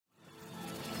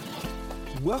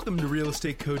Welcome to Real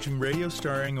Estate Coaching Radio,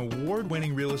 starring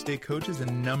award-winning real estate coaches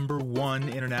and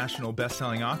 #1 international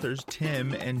best-selling authors,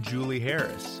 Tim and Julie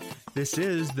Harris. This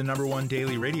is the #1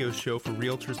 daily radio show for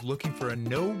realtors looking for a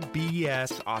no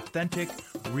BS, authentic,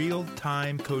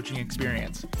 real-time coaching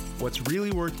experience. What's really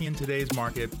working in today's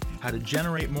market, how to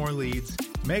generate more leads,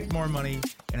 make more money,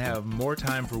 and have more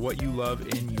time for what you love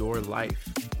in your life.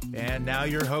 And now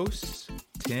your hosts,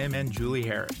 Tim and Julie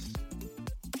Harris.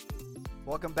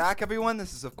 Welcome back, everyone.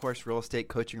 This is, of course, Real Estate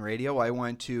Coaching Radio. I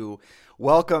want to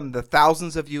welcome the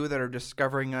thousands of you that are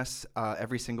discovering us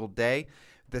every single day.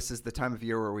 This is the time of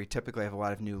year where we typically have a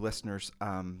lot of new listeners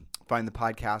find the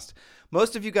podcast.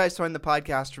 Most of you guys find the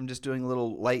podcast from just doing a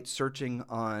little light searching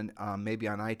on maybe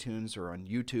on iTunes or on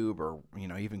YouTube or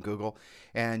even Google,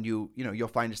 and you'll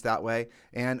find us that way.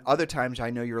 And other times,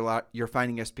 I know you're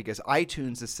finding us because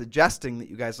iTunes is suggesting that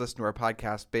you guys listen to our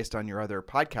podcast based on your other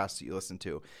podcasts that you listen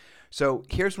to. So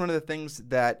here's one of the things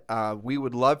that we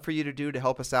would love for you to do to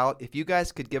help us out. If you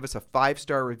guys could give us a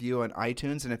 5-star review on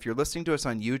iTunes, and if you're listening to us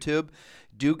on YouTube,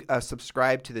 do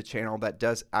subscribe to the channel. That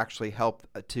does actually help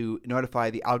to notify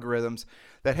the algorithms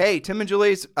that, hey, Tim and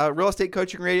Julie's Real Estate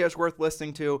Coaching Radio is worth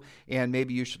listening to, and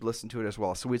maybe you should listen to it as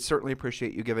well. So we'd certainly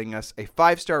appreciate you giving us a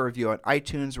 5-star review on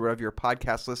iTunes, wherever your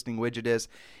podcast listening widget is.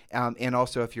 And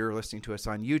also if you're listening to us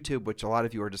on YouTube, which a lot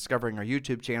of you are discovering our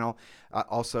YouTube channel,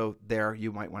 also there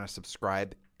you might want to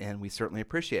subscribe, and we certainly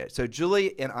appreciate it. So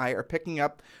Julie and I are picking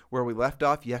up where we left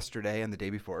off yesterday and the day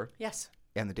before. Yes.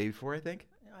 And the day before, I think.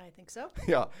 I think so.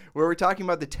 Yeah, where we're talking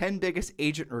about the 10 biggest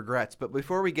agent regrets. But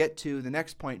before we get to the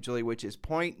next point, Julie, which is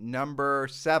point number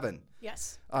 7.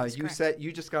 Yes. You said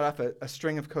you just got off a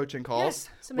string of coaching calls.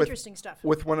 Yes, some interesting stuff.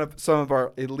 With some of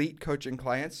our elite coaching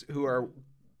clients who are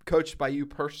coached by you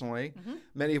personally,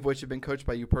 many of which have been coached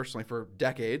by you personally for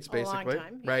decades, basically. A long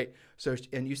time, yeah. Right. So,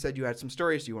 and you said you had some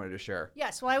stories you wanted to share.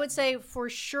 Yes. Well, I would say for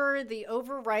sure the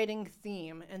overriding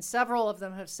theme, and several of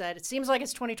them have said, it seems like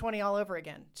it's 2020 all over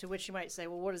again, to which you might say,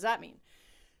 well, what does that mean?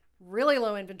 Really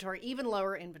low inventory, even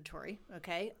lower inventory,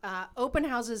 okay? Open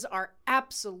houses are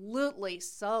absolutely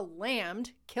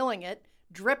slammed, killing it,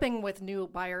 dripping with new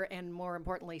buyer and, more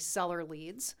importantly, seller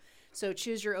leads. So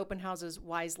choose your open houses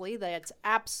wisely. That's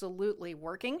absolutely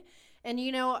working. And,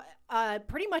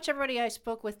 pretty much everybody I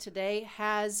spoke with today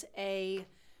has a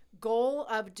goal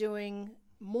of doing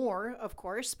more, of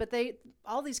course, but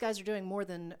all these guys are doing more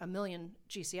than 1 million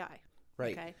GCI.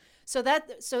 Right. Okay.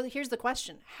 So here's the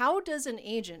question. How does an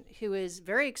agent who is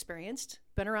very experienced,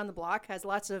 been around the block, has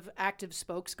lots of active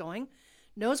spokes going,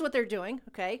 knows what they're doing,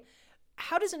 okay?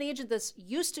 How does an agent that's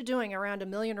used to doing around 1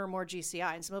 million or more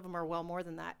GCI, and some of them are well more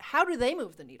than that, how do they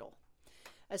move the needle?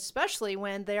 Especially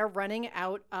when they are running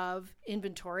out of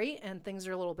inventory and things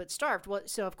are a little bit starved. Well,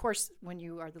 so of course, when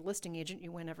you are the listing agent,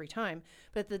 you win every time.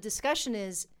 But the discussion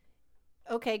is,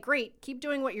 okay, great, keep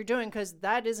doing what you're doing because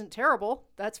that isn't terrible.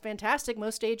 That's fantastic.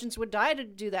 Most agents would die to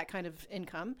do that kind of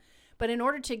income. But in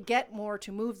order to get more,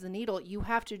 to move the needle, you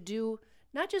have to do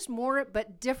not just more,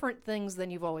 but different things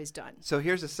than you've always done. So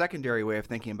here's a secondary way of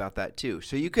thinking about that too.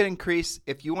 So you could increase,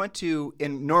 if you want to,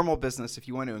 in normal business, if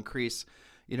you want to increase,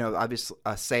 obviously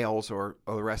sales or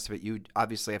the rest of it, you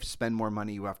obviously have to spend more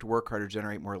money. You have to work harder,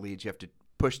 generate more leads. You have to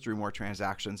push through more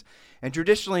transactions. And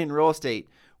traditionally in real estate,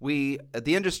 the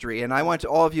industry, and I want to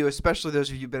all of you, especially those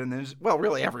of you who've been in the industry, well,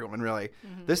 really everyone, really,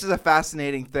 this is a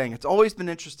fascinating thing. It's always been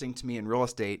interesting to me in real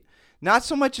estate. Not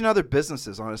so much in other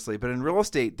businesses, honestly, but in real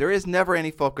estate, there is never any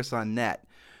focus on net.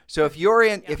 So if you're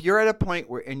at a point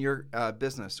where in your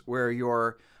business where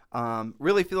you're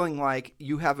really feeling like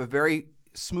you have a very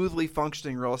smoothly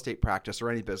functioning real estate practice or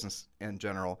any business in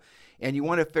general, and you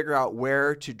want to figure out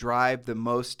where to drive the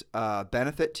most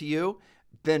benefit to you,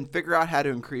 then figure out how to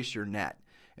increase your net.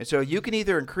 And so you can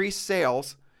either increase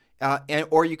sales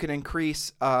or you can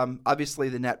increase, obviously,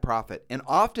 the net profit. And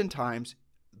oftentimes,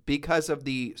 because of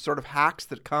the sort of hacks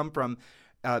that come from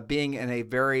being in a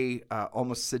very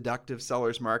almost seductive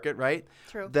seller's market, right?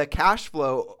 True. The cash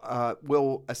flow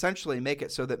will essentially make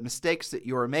it so that mistakes that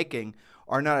you are making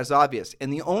are not as obvious.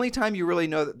 And the only time you really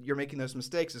know that you're making those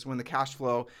mistakes is when the cash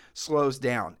flow slows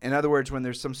down. In other words, when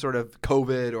there's some sort of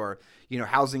COVID or,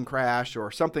 housing crash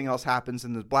or something else happens,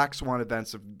 and the black swan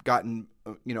events have gotten,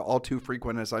 all too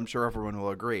frequent, as I'm sure everyone will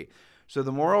agree. So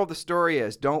the moral of the story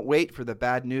is, don't wait for the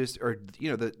bad news or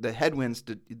the headwinds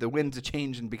the wind to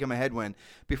change and become a headwind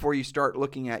before you start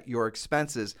looking at your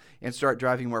expenses and start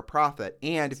driving more profit.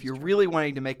 And if you're really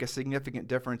wanting to make a significant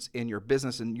difference in your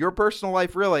business and your personal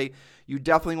life, really, you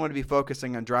definitely want to be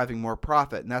focusing on driving more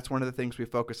profit. And that's one of the things we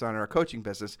focus on in our coaching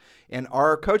business. And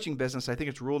our coaching business, I think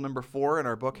it's rule number 4 in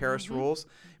our book, Harris Rules,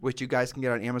 which you guys can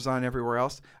get on Amazon and everywhere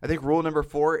else. I think rule number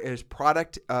 4 is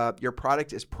product. Your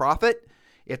product is profit.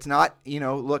 It's not,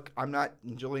 look,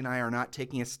 Julie and I are not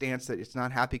taking a stance that it's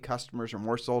not happy customers or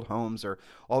more sold homes or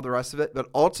all the rest of it. But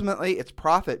ultimately, it's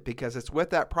profit, because it's with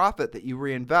that profit that you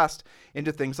reinvest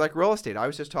into things like real estate. I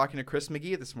was just talking to Chris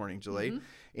McGee this morning, Julie,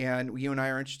 and you and I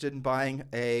are interested in buying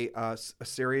a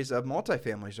series of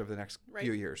multifamilies over the next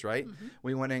few years, right?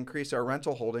 We want to increase our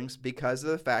rental holdings because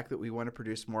of the fact that we want to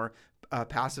produce more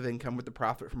passive income with the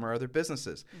profit from our other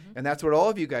businesses. And that's what all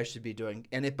of you guys should be doing.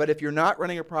 But if you're not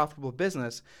running a profitable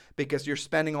business because you're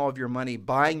spending all of your money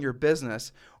buying your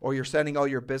business, or you're sending all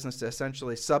your business to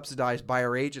essentially subsidize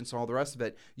buyer agents and all the rest of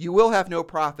it, you will have no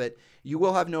profit. You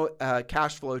will have no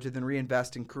cash flow to then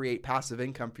reinvest and create passive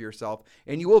income for yourself.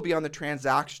 And you will be on the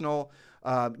transactional,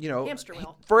 hamster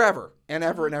wheel forever and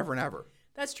ever and ever and ever.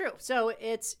 That's true. So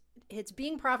it's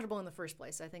being profitable in the first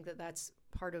place. I think that's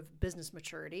part of business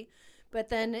maturity. But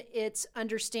then it's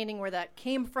understanding where that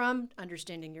came from,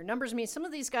 understanding your numbers. I mean, some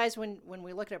of these guys, when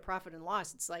we look at profit and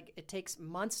loss, it's like it takes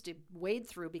months to wade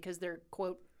through because they're,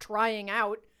 quote, trying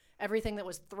out everything that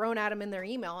was thrown at them in their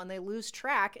email, and they lose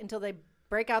track until they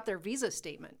break out their Visa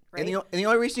statement, right? And the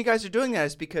only reason you guys are doing that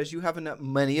is because you have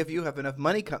many of you have enough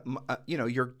money,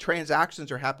 your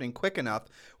transactions are happening quick enough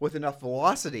with enough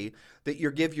velocity that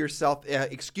you give yourself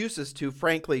excuses to,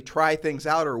 frankly, try things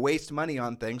out or waste money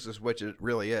on things, which it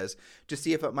really is, to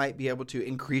see if it might be able to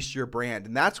increase your brand.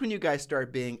 And that's when you guys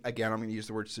start being, again, I'm going to use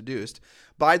the word seduced,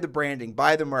 by the branding,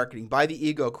 by the marketing, by the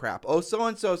ego crap. Oh,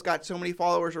 so-and-so's got so many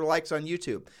followers or likes on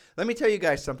YouTube. Let me tell you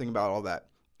guys something about all that.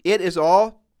 It is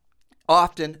all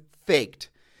often faked.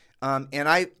 And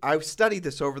I've studied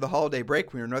this over the holiday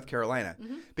break when we were in North Carolina,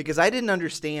 because I didn't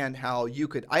understand how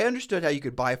I understood how you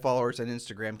could buy followers on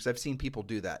Instagram, because I've seen people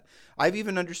do that. I've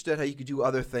even understood how you could do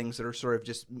other things that are sort of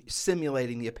just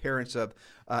simulating the appearance of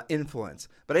influence.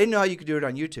 But I didn't know how you could do it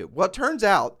on YouTube. Well, it turns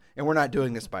out, and we're not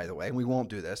doing this, by the way, and we won't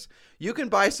do this, you can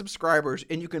buy subscribers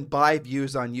and you can buy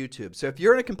views on YouTube. So if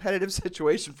you're in a competitive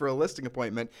situation for a listing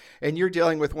appointment and you're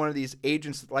dealing with one of these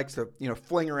agents that likes to,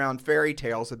 fling around fairy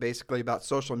tales basically about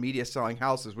social media selling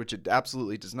houses, which it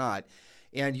absolutely does not,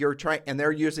 and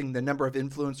they're using the number of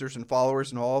influencers and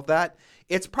followers and all of that,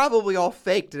 it's probably all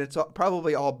faked, and it's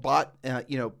probably all bought,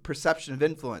 perception of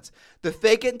influence. The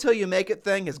fake it until you make it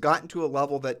thing has gotten to a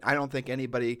level that I don't think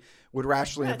anybody would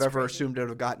rationally have ever assumed it would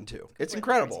have gotten to. It's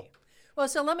incredible. Crazy. Well,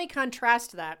 so let me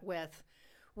contrast that with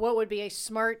what would be a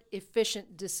smart,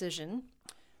 efficient decision.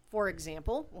 For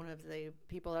example, one of the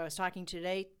people that I was talking to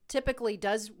today typically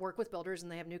does work with builders, and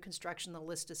they have new construction, they'll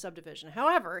list a subdivision.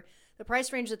 However, the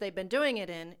price range that they've been doing it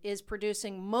in is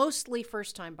producing mostly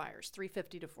first-time buyers,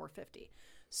 $350 to $450.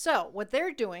 So what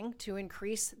they're doing to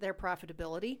increase their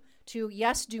profitability, to,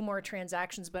 yes, do more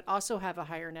transactions, but also have a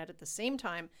higher net at the same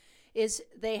time, is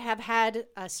they have had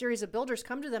a series of builders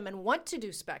come to them and want to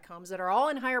do spec homes that are all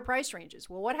in higher price ranges.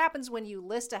 Well, what happens when you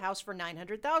list a house for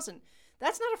 $900,000?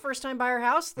 That's not a first-time buyer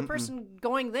house. The person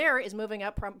going there is moving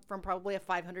up from probably a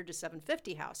 $500 to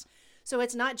 $750 house. So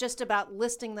it's not just about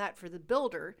listing that for the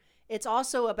builder. It's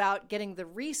also about getting the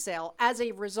resale as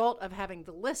a result of having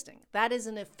the listing. That is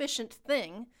an efficient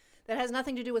thing that has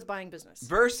nothing to do with buying business.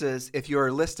 Versus if you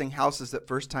are listing houses that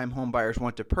first-time home buyers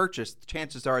want to purchase,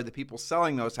 chances are the people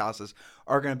selling those houses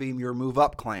are going to be your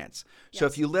move-up clients. So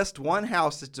if you list one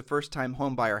house that's a first-time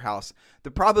home buyer house,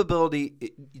 the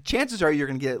chances are you're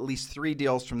going to get at least 3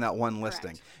 deals from that one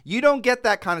listing. Correct. You don't get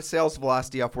that kind of sales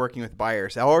velocity off working with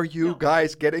buyers. How are you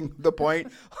guys getting the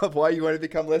point of why you want to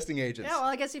become listing agents? Yeah, well,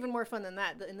 I guess even more fun than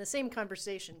that. In the same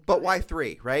conversation. But why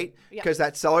 3, right? Because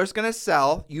that seller's going to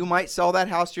sell. You might sell that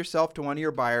house yourself to one of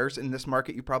your buyers. In this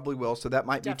market, you probably will. So that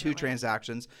might be 2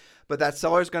 transactions. But that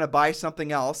seller's going to buy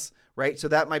something else, right? So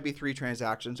that might be 3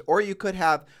 transactions. Or you could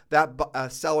have that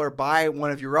seller buy one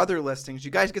of your other listings.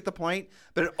 You guys get the point?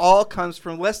 But it all comes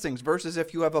from listings. Versus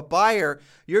if you have a buyer,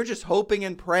 you're just hoping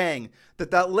and praying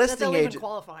that listing agent even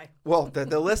qualify. Well,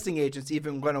 the listing agent's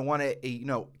even going to want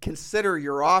to consider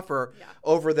your offer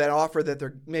over that offer that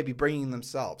they're maybe bringing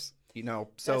themselves.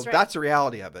 So that's the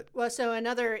reality of it. Well, so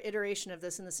another iteration of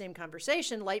this in the same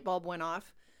conversation, light bulb went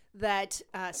off that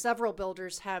several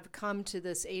builders have come to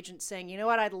this agent saying, you know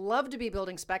what, I'd love to be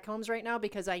building spec homes right now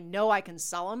because I know I can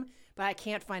sell them, but I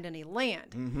can't find any land.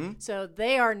 Mm-hmm. So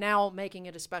they are now making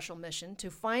it a special mission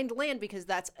to find land, because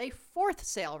that's a fourth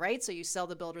sale, right? So you sell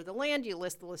the builder the land, you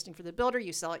list the listing for the builder,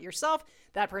 you sell it yourself.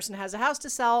 That person has a house to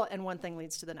sell, and one thing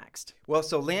leads to the next. Well,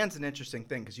 so land's an interesting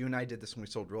thing, because you and I did this when we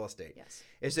sold real estate. Yes.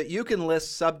 Is that you can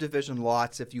list subdivision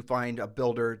lots if you find a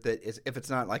builder that is, if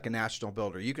it's not like a national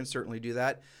builder, you can certainly do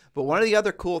that. But one of the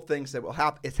other cool things that will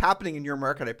happen, it's happening in your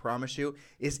market, I promise you,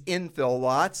 is infill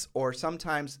lots, or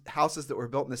sometimes houses that were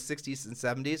built in the 60s and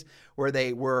 70s where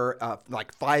they were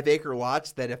like 5-acre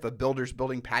lots that if a builder's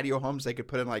building patio homes, they could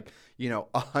put in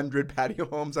 100 patio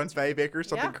homes on 5 acres,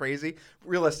 something crazy.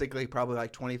 Realistically, probably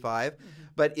like 25. Mm-hmm.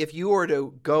 But if you were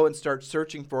to go and start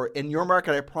searching for, in your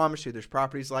market, I promise you, there's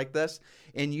properties like this.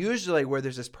 And usually where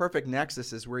there's this perfect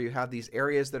nexus is where you have these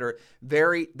areas that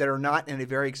are not in a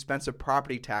very expensive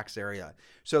property tax area.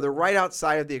 So they're right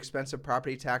outside of the expensive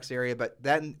property tax area, but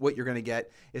then what you're going to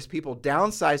get is people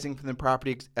downsizing from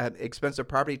the expensive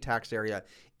property tax area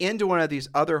into one of these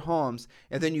other homes,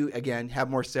 and then you, again, have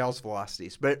more sales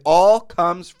velocities. But it all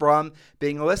comes from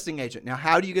being a listing agent. Now,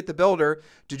 how do you get the builder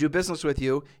to do business with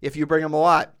you if you bring them a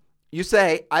lot? You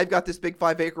say, I've got this big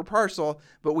 5-acre parcel,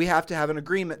 but we have to have an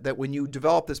agreement that when you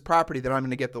develop this property that I'm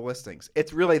going to get the listings.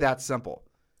 It's really that simple.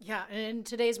 Yeah, and in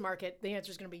today's market, the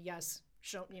answer is going to be yes.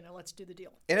 Let's do the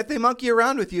deal. And if they monkey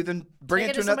around with you, then bring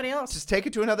it to somebody else. Just take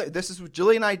it to another. This is what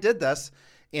Julie and I did this,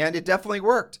 and it definitely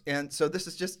worked. And so this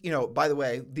is just, by the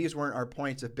way, these weren't our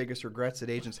points of biggest regrets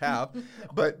that agents have, No.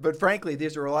 but frankly,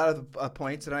 these are a lot of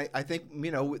points. And I think,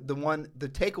 the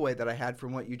takeaway that I had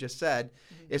from what you just said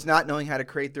is not knowing how to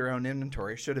create their own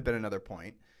inventory should have been another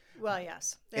point. Well,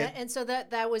 yes. And so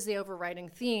that was the overriding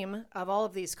theme of all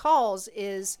of these calls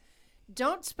is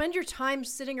don't spend your time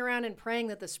sitting around and praying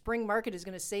that the spring market is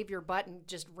going to save your butt and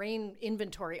just rain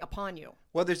inventory upon you.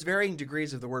 Well, there's varying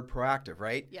degrees of the word proactive,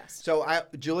 right? Yes. So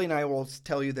Julie and I will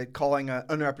tell you that calling an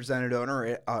unrepresented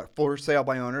owner, for sale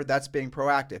by owner, that's being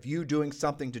proactive. You doing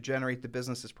something to generate the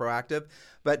business is proactive.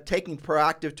 But taking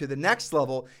proactive to the next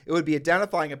level, it would be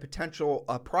identifying a potential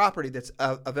property that's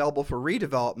available for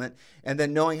redevelopment and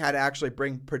then knowing how to actually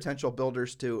bring potential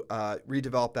builders to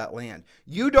redevelop that land.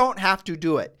 You don't have to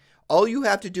do it. All you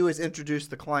have to do is introduce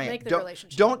the client. Make the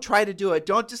relationship. Don't try to do it.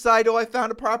 Don't decide, I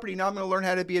found a property. Now I'm going to learn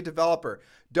how to be a developer.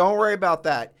 Don't worry about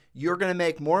that. You're going to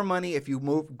make more money if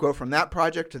you go from that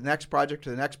project to the next project to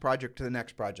the next project to the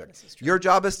next project. This is true. Your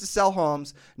job is to sell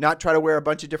homes, not try to wear a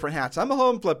bunch of different hats. I'm a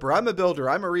home flipper. I'm a builder.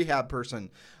 I'm a rehab person.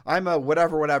 I'm a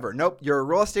whatever. Nope. You're a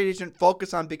real estate agent.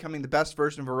 Focus on becoming the best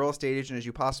version of a real estate agent as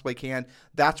you possibly can.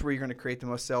 That's where you're going to create the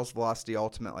most sales velocity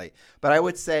ultimately. But I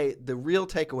would say the real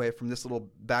takeaway from this little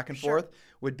back and forth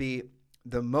would be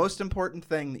the most important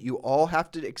thing that you all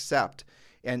have to accept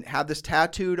and have this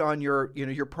tattooed on your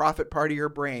profit part of your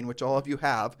brain, which all of you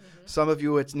have. Mm-hmm. Some of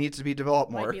you, it needs to be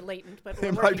developed more. Might be latent, but we're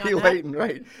it working might be on that. latent,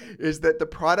 right? Is that the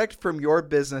product from your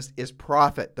business is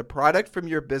profit. The product from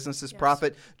your business is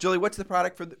profit. Julie, what's the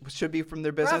product should be from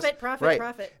their business?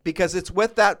 Profit. Because it's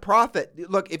with that profit.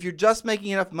 Look, if you're just making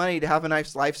enough money to have a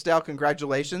nice lifestyle,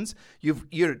 congratulations. You've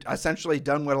essentially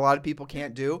done what a lot of people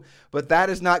can't do, but that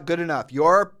is not good enough.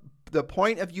 The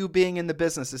point of you being in the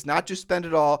business is not just spend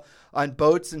it all on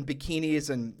boats and bikinis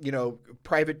and,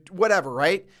 private whatever,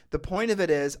 right? The point of it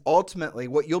is ultimately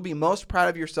what you'll be most proud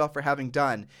of yourself for having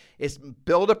done is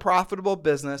build a profitable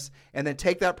business and then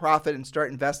take that profit and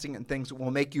start investing in things that will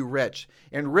make you rich.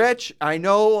 And rich, I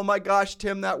know, oh my gosh,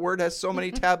 Tim, that word has so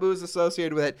many taboos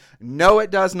associated with it. No, it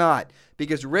does not.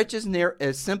 Because rich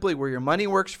is simply where your money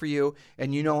works for you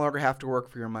and you no longer have to work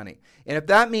for your money. And if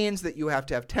that means that you have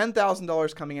to have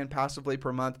 $10,000 coming in passively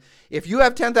per month, if you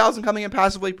have $10,000 coming in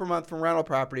passively per month from rental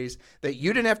properties that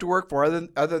you didn't have to work for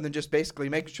other than just basically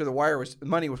making sure the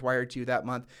money was wired to you that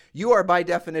month, you are by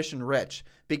definition rich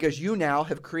because you now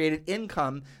have created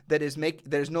income that is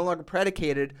no longer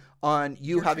predicated on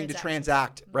you having to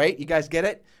transact, right? You guys get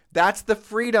it? That's the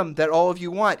freedom that all of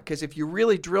you want, because if you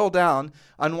really drill down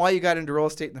on why you got into real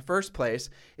estate in the first place,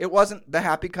 it wasn't the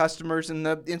happy customers and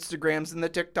the Instagrams and the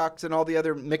TikToks and all the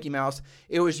other Mickey Mouse.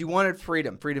 It was you wanted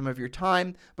freedom of your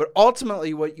time, but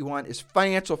ultimately what you want is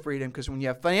financial freedom, because when you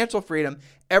have financial freedom,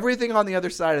 everything on the other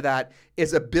side of that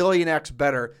is 1,000,000,000x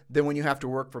better than when you have to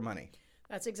work for money.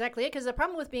 That's exactly it, because the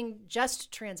problem with being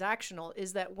just transactional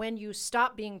is that when you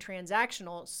stop being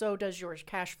transactional, so does your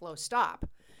cash flow stop.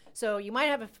 So you might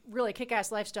have a really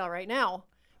kick-ass lifestyle right now,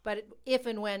 but if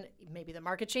and when maybe the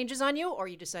market changes on you or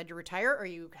you decide to retire or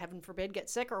you, heaven forbid, get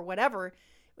sick or whatever,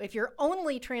 if you're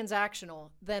only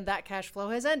transactional, then that cash flow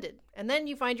has ended And then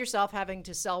you find yourself having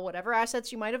to sell whatever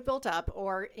assets you might have built up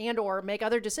or make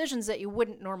other decisions that you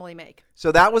wouldn't normally make.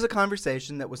 So that was a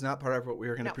conversation that was not part of what we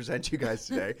were going to present you guys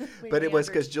today. But it was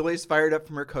because Julie's fired up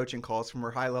from her coaching calls from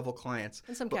her high-level clients.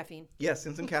 And some caffeine. Yes,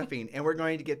 and some caffeine. And we're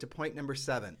going to get to point number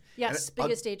 7. Yes,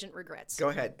 biggest agent regrets. Go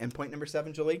ahead. And point number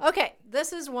 7, Julie? Okay,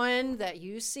 this is one that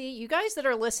you see. You guys that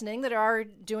are listening, that are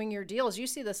doing your deals, you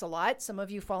see this a lot. Some of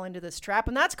you fall into this trap,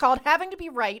 and that's called having to be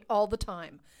right all the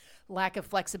time. Lack of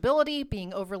flexibility,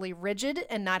 being overly rigid,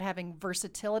 and not having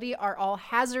versatility are all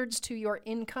hazards to your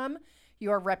income,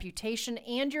 your reputation,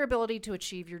 and your ability to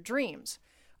achieve your dreams.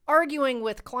 Arguing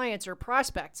with clients or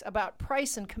prospects about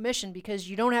price and commission because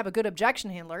you don't have a good objection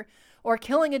handler, or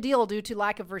killing a deal due to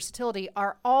lack of versatility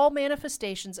are all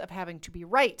manifestations of having to be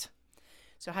right.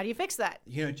 So how do you fix that?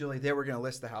 You know, Julie, they were going to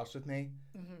list the house with me,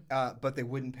 but they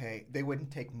wouldn't pay. They wouldn't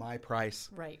take my price.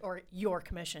 Right, or your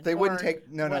commission. They wouldn't take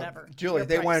whatever. Julie,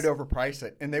 they wanted to overprice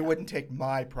it, and they wouldn't take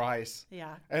my price.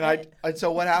 Yeah. And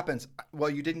so what happens?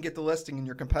 Well, you didn't get the listing, and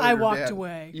your competitor did. I walked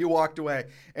away. You walked away,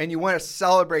 and you want to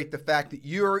celebrate the fact that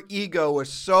your ego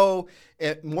was so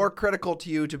more critical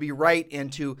to you to be right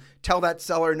and to tell that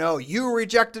seller no. You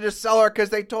rejected a seller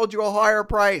because they told you a higher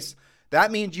price.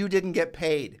 That means you didn't get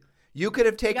paid. You could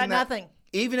have taken that. Nothing.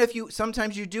 Even if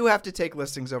sometimes you do have to take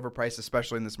listings over price,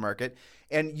 especially in this market,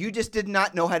 and you just did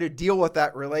not know how to deal with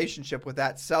that relationship with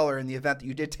that seller in the event that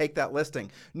you did take that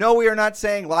listing. No, we are not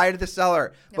saying lie to the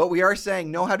seller, but we are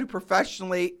saying know how to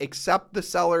professionally accept the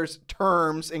seller's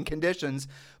terms and conditions,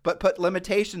 but put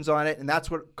limitations on it, and that's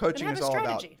what coaching is all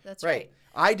about. That's right.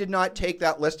 I did not take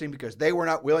that listing because they were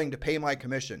not willing to pay my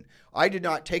commission. I did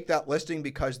not take that listing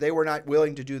because they were not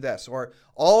willing to do this, or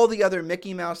all the other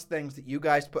Mickey Mouse things that you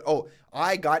guys put. Oh,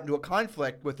 I got into a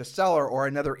conflict with a seller or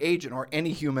another agent or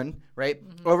any human, right?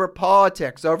 Over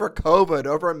politics, over COVID,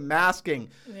 over masking.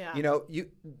 Yeah. You know,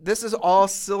 this is all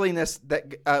silliness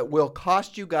that will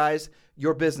cost you guys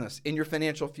your business in your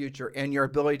financial future and your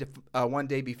ability to one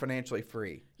day be financially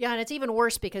free. Yeah, and it's even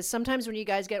worse because sometimes when you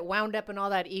guys get wound up in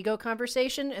all that ego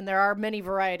conversation, and there are many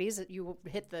varieties that you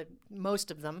hit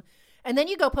most of them, and then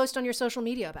you go post on your social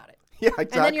media about it. Yeah,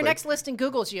 exactly. And then your next listing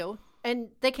Googles you, and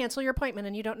they cancel your appointment,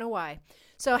 and you don't know why.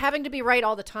 So having to be right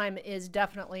all the time is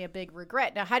definitely a big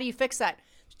regret. Now, how do you fix that?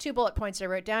 2 bullet points I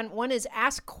wrote down. One is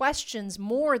ask questions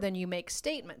more than you make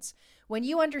statements. When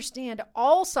you understand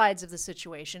all sides of the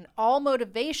situation, all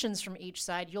motivations from each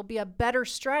side, you'll be a better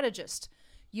strategist.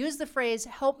 Use the phrase,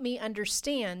 help me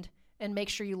understand, and make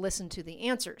sure you listen to the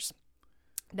answers.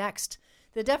 Next,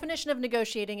 the definition of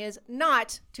negotiating is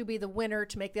not to be the winner,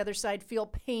 to make the other side feel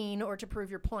pain, or to prove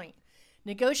your point.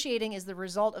 Negotiating is the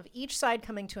result of each side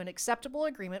coming to an acceptable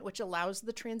agreement, which allows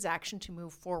the transaction to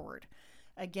move forward.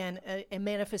 Again, a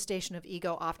manifestation of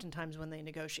ego oftentimes when they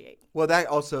negotiate. Well, that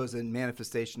also is a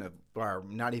manifestation of, or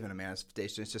not even a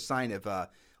manifestation, it's a sign of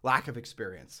lack of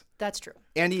experience. That's true.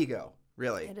 And ego,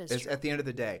 really. It is true. At the end of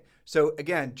the day. So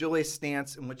again, Julie's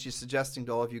stance and what she's suggesting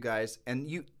to all of you guys,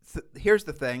 and here's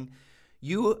the thing.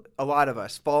 A lot of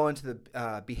us fall into the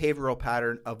behavioral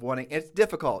pattern of wanting, it's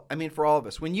difficult. I mean, for all of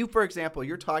us. When you, for example,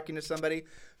 you're talking to somebody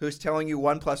who's telling you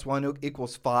 1 + 1 =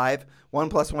 5, 1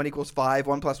 + 1 = 5,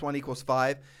 1 + 1 =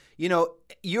 5, you know,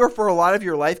 you're for a lot of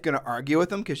your life going to argue with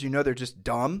them because you know they're just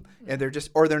dumb and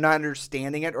or they're not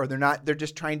understanding it, or they're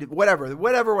just trying to,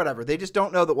 whatever. They just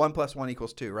don't know that 1 + 1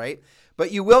 = 2, right?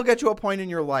 But you will get to a point in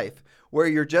your life where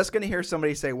you're just going to hear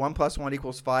somebody say 1 +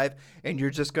 1 = 5, and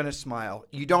you're just going to smile.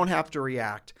 You don't have to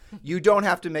react. You don't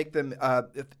have to make them,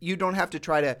 you don't have to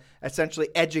try to essentially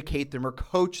educate them or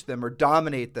coach them or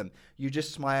dominate them. You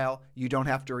just smile. You don't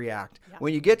have to react. Yeah.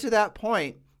 When you get to that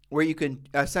point where you can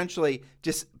essentially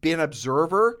just be an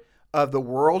observer of the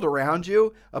world around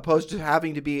you, opposed to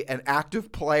having to be an active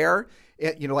player,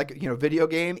 video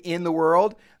game in the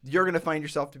world, you're going to find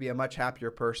yourself to be a much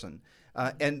happier person.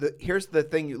 Here's the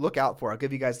thing you look out for. I'll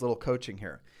give you guys a little coaching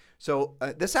here. So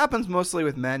this happens mostly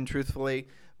with men, truthfully.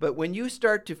 But when you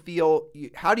start to feel,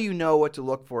 how do you know what to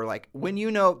look for? Like when you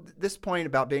know this point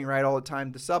about being right all the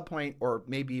time, the sub point, or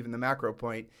maybe even the macro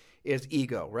point, is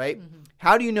ego, right? Mm-hmm.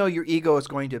 How do you know your ego is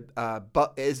going to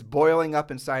is boiling up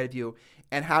inside of you,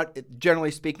 and how, generally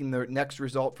speaking, the next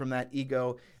result from that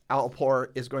ego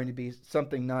outpour is going to be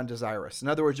something non-desirous? In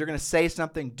other words, you're going to say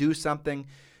something, do something.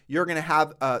 You're going to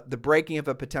have the breaking of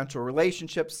a potential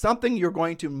relationship, something you're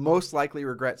going to most likely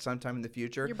regret sometime in the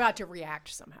future. You're about to react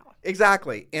somehow.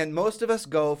 Exactly. And most of us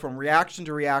go from reaction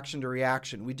to reaction to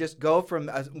reaction. We just go from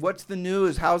what's the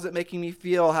news? How's it making me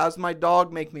feel? How's my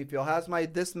dog make me feel? How's my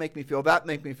this make me feel? That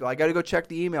make me feel? I got to go check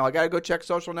the email. I got to go check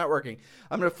social networking.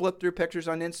 I'm going to flip through pictures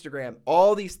on Instagram.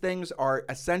 All these things are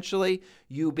essentially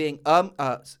you being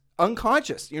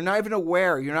unconscious. You're not even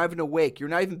aware. You're not even awake. You're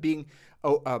not even being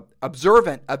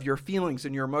observant of your feelings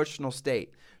and your emotional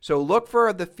state. So look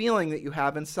for the feeling that you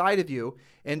have inside of you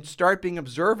and start being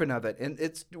observant of it. And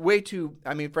it's way too,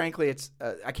 I mean, frankly, it's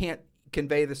I can't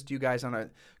convey this to you guys on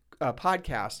a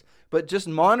podcast, but just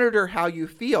monitor how you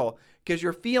feel, because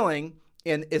your feeling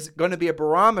is going to be a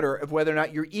barometer of whether or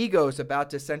not your ego is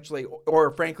about to essentially, or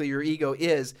frankly, your ego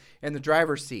is in the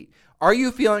driver's seat. Are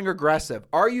you feeling aggressive?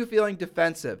 Are you feeling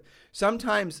defensive?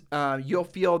 Sometimes you'll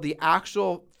feel the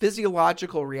actual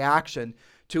physiological reaction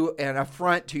to an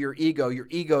affront to your ego. Your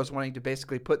ego is wanting to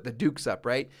basically put the dukes up,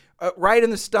 right? Right in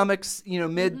the stomach's,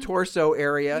 mid-torso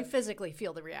area. You physically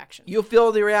feel the reaction. You'll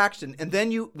feel the reaction. And then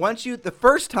the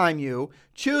first time you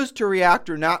choose to react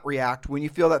or not react, when you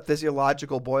feel that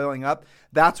physiological boiling up,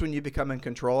 that's when you become in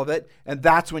control of it. And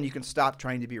that's when you can stop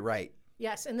trying to be right.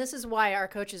 Yes, and this is why our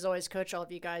coaches always coach all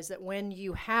of you guys that when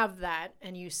you have that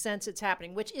and you sense it's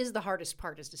happening, which is the hardest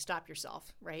part, is to stop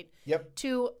yourself, right? Yep.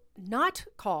 To not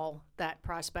call that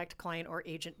prospect, client, or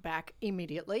agent back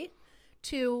immediately,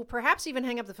 to perhaps even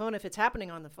hang up the phone if it's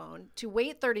happening on the phone, to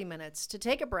wait 30 minutes, to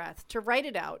take a breath, to write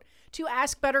it out, to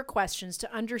ask better questions,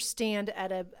 to understand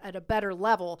at a better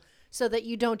level, so that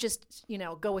you don't just,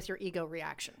 go with your ego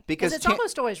reaction. Because it's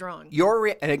almost always wrong.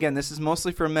 And again, this is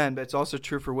mostly for men, but it's also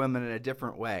true for women in a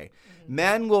different way. Mm-hmm.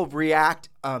 Men will react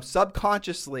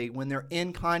subconsciously when they're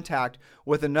in contact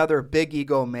with another big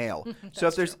ego male.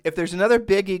 So if there's another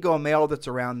big ego male that's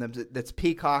around them, that's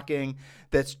peacocking,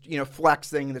 that's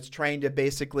flexing, that's trying to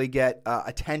basically get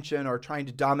attention or trying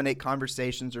to dominate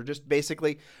conversations, or just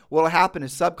basically what will happen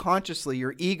is subconsciously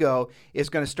your ego is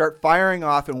going to start firing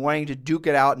off and wanting to duke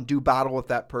it out and do battle with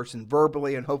that person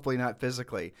verbally and hopefully not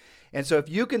physically. And so if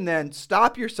you can then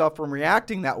stop yourself from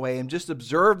reacting that way and just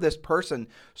observe this person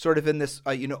sort of in this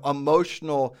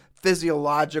emotional,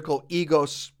 physiological ego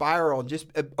spiral, and just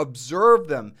observe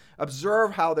them,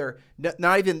 observe how they're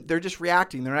just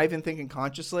reacting. They're not even thinking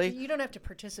consciously. You don't have to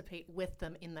participate with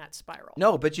them in that spiral.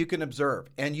 No, but you can observe,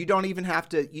 and you don't even have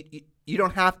to, you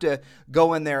don't have to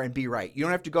go in there and be right. You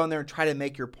don't have to go in there and try to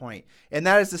make your point. And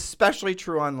that is especially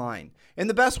true online. And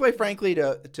the best way, frankly,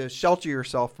 to shelter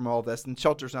yourself from all this, and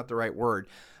shelter's not the right word,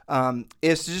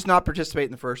 is to just not participate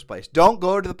in the first place. Don't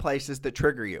go to the places that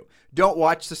trigger you. Don't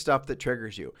watch the stuff that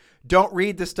triggers you. Don't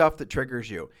read the stuff that triggers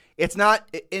you. It's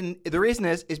not, and the reason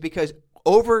is because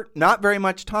over not very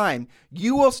much time,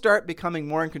 you will start becoming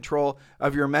more in control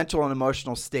of your mental and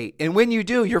emotional state. And when you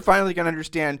do, you're finally going to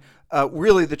understand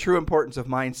really the true importance of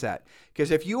mindset.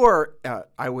 Because if you are,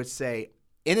 I would say,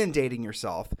 inundating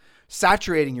yourself,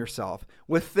 saturating yourself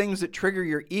with things that trigger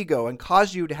your ego and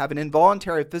cause you to have an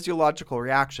involuntary physiological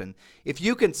reaction, if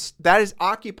you can, that is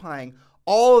occupying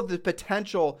all of the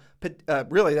potential,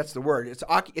 really that's the word,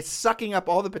 it's sucking up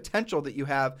all the potential that you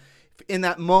have in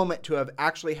that moment to have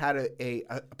actually had a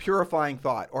purifying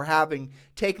thought, or having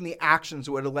taken the actions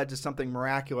that would have led to something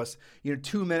miraculous,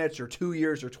 2 minutes or 2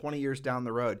 years or 20 years down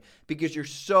the road, because you're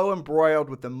so embroiled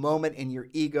with the moment and your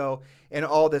ego and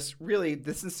all this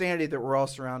insanity that we're all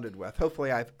surrounded with.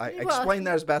 Hopefully I explained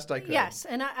that as best I could. Yes,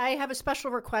 and I have a special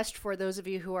request for those of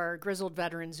you who are grizzled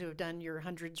veterans who have done your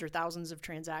hundreds or thousands of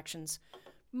transactions.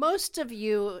 Most of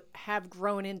you have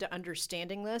grown into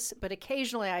understanding this, but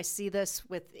occasionally I see this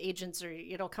with agents, or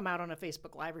it'll come out on a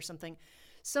Facebook Live or something.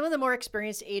 Some of the more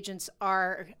experienced agents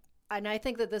are, and I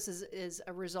think that this is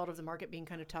a result of the market being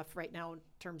kind of tough right now in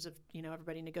terms of,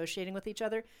 everybody negotiating with each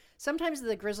other. Sometimes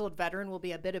the grizzled veteran will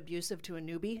be a bit abusive to a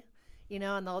newbie,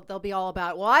 and they'll be all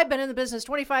about, well, I've been in the business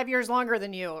 25 years longer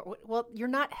than you. Well, you're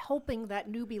not helping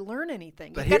that newbie learn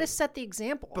anything. You've got to set the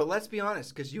example. But let's be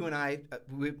honest, because you and I,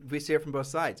 we see it from both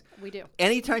sides. We do.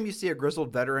 Anytime you see a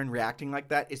grizzled veteran reacting like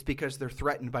that, it's because they're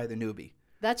threatened by the newbie.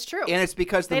 That's true. And it's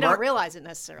because they don't realize it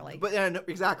necessarily. But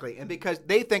exactly. And because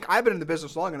they think, I've been in the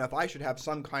business long enough, I should have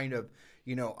some kind of,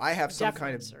 I have some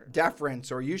kind of deference,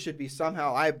 or you should be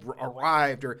somehow, I've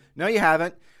arrived, or no, you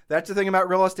haven't. That's the thing about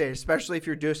real estate, especially if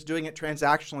you're just doing it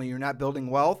transactionally, you're not building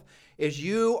wealth, is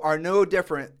you are no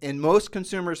different in most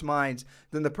consumers' minds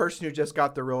than the person who just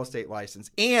got their real estate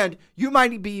license. And you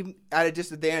might be at a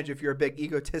disadvantage if you're a big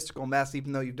egotistical mess,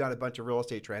 even though you've done a bunch of real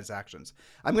estate transactions.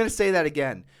 I'm going to say that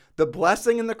again. The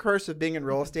blessing and the curse of being in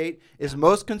real estate is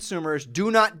most consumers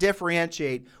do not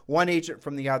differentiate one agent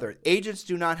from the other. Agents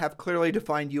do not have clearly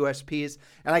defined USPs.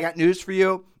 And I got news for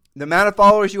you. The amount of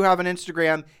followers you have on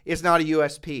Instagram is not a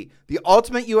USP. The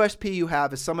ultimate USP you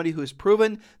have is somebody who has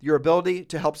proven your ability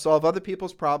to help solve other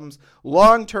people's problems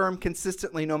long-term,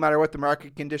 consistently, no matter what the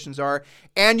market conditions are.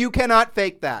 And you cannot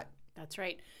fake that. That's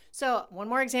right. So one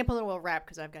more example and we'll wrap,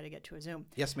 because I've got to get to a Zoom.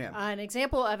 Yes, ma'am. An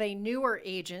example of a newer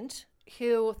agent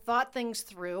who thought things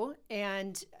through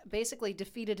and basically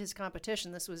defeated his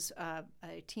competition. This was a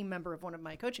team member of one of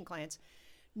my coaching clients.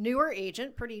 Newer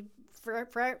agent,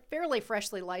 fairly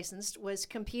freshly licensed, was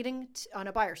competing on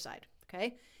a buyer side,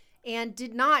 okay, and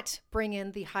did not bring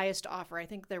in the highest offer. I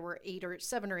think there were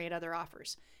 7 or 8 other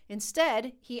offers.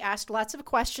 Instead, he asked lots of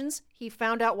questions. He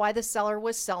found out why the seller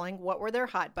was selling, what were their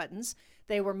hot buttons.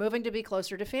 They were moving to be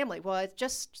closer to family. Well, it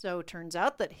just so turns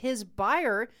out that his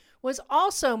buyer was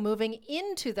also moving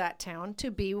into that town to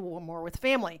be more with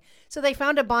family. So they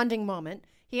found a bonding moment.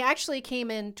 He actually came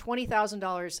in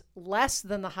 $20,000 less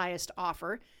than the highest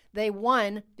offer. They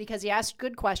won because he asked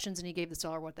good questions and he gave the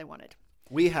seller what they wanted.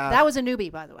 That was a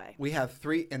newbie, by the way. We have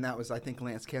 3, and that was, I think,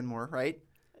 Lance Kenmore, right?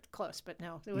 Close, but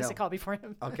no, it was a call before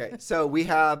him. Okay, so we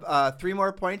have 3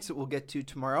 more points that we'll get to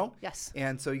tomorrow. Yes.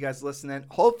 And so you guys listen in.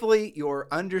 Hopefully you're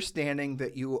understanding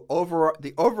that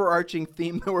the overarching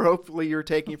theme that you're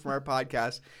taking from our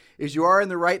podcast is you are in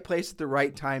the right place at the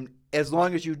right time, as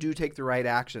long as you do take the right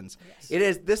actions.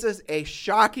 Yes. This is a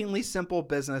shockingly simple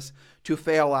business to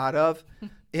fail out of.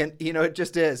 And, it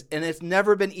just is. And it's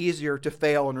never been easier to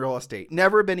fail in real estate.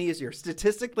 Never been easier.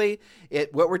 Statistically,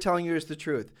 what we're telling you is the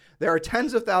truth. There are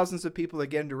tens of thousands of people that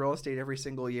get into real estate every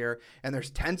single year, and there's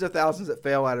tens of thousands that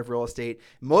fail out of real estate.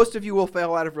 Most of you will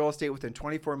fail out of real estate within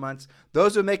 24 months.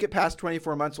 Those who make it past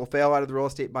 24 months will fail out of the real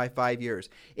estate by 5 years.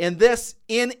 In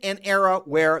an era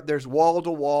where there's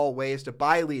wall-to-wall ways to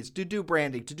buy leads, to do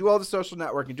branding, to do all the social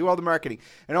networking, do all the marketing,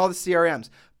 and all the CRMs.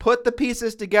 Put the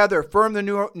pieces together, firm the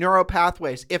neuro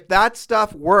pathways. If that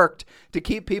stuff worked to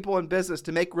keep people in business,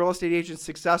 to make real estate agents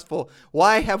successful,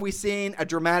 why have we seen a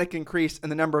dramatic increase in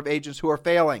the number of agents who are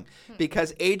failing?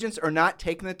 Because agents are not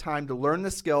taking the time to learn the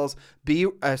skills, be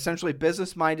essentially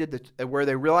business-minded, where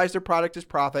they realize their product is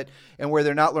profit, and where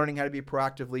they're not learning how to be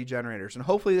proactive lead generators. And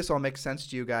hopefully this all makes sense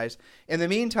to you guys. In the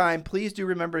meantime, please do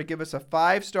remember to give us a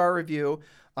 5-star review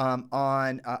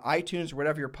on iTunes or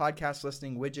whatever your podcast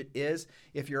listening widget is.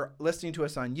 If you're listening to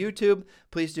us on YouTube,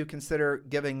 please do consider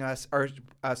giving us or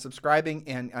subscribing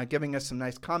and giving us some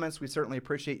nice comments. We certainly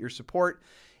appreciate your support.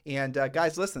 And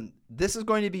guys, listen, this is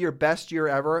going to be your best year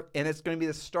ever, and it's going to be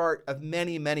the start of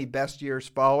many, many best years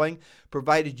following,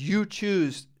 provided you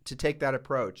choose to take that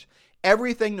approach.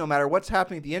 Everything, no matter what's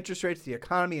happening, the interest rates, the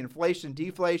economy, inflation,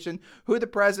 deflation, who the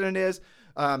president is,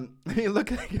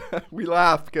 we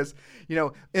laugh because,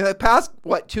 in the past,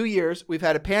 2 years, we've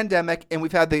had a pandemic and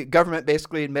we've had the government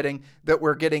basically admitting that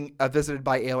we're getting visited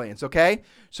by aliens, okay?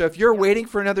 So if you're waiting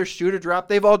for another shoe to drop,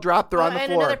 they've all dropped. They're on the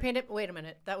floor. Another pandemic. Wait a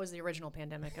minute. That was the original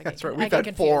pandemic. That's right. We've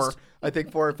had 4, I think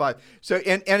 4 or 5. So,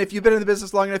 and if you've been in the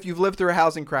business long enough, you've lived through a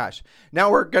housing crash. Now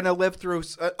we're going to live through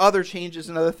other changes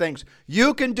and other things.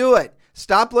 You can do it.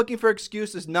 Stop looking for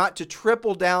excuses not to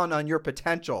triple down on your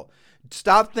potential.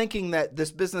 Stop thinking that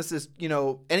this business is,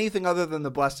 anything other than the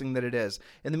blessing that it is.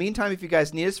 In the meantime, if you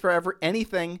guys need us for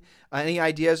anything, any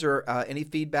ideas or any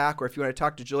feedback, or if you want to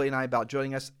talk to Julie and I about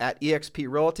joining us at eXp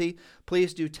Realty,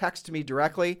 please do text me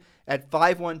directly at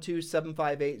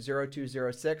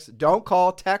 512-758-0206. Don't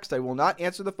call, text. I will not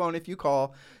answer the phone if you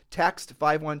call. Text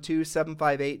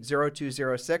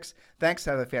 512-758-0206. Thanks.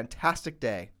 Have a fantastic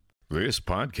day. This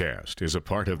podcast is a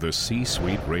part of the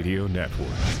C-Suite Radio Network.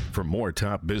 For more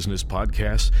top business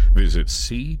podcasts, visit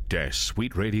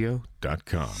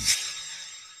c-suiteradio.com.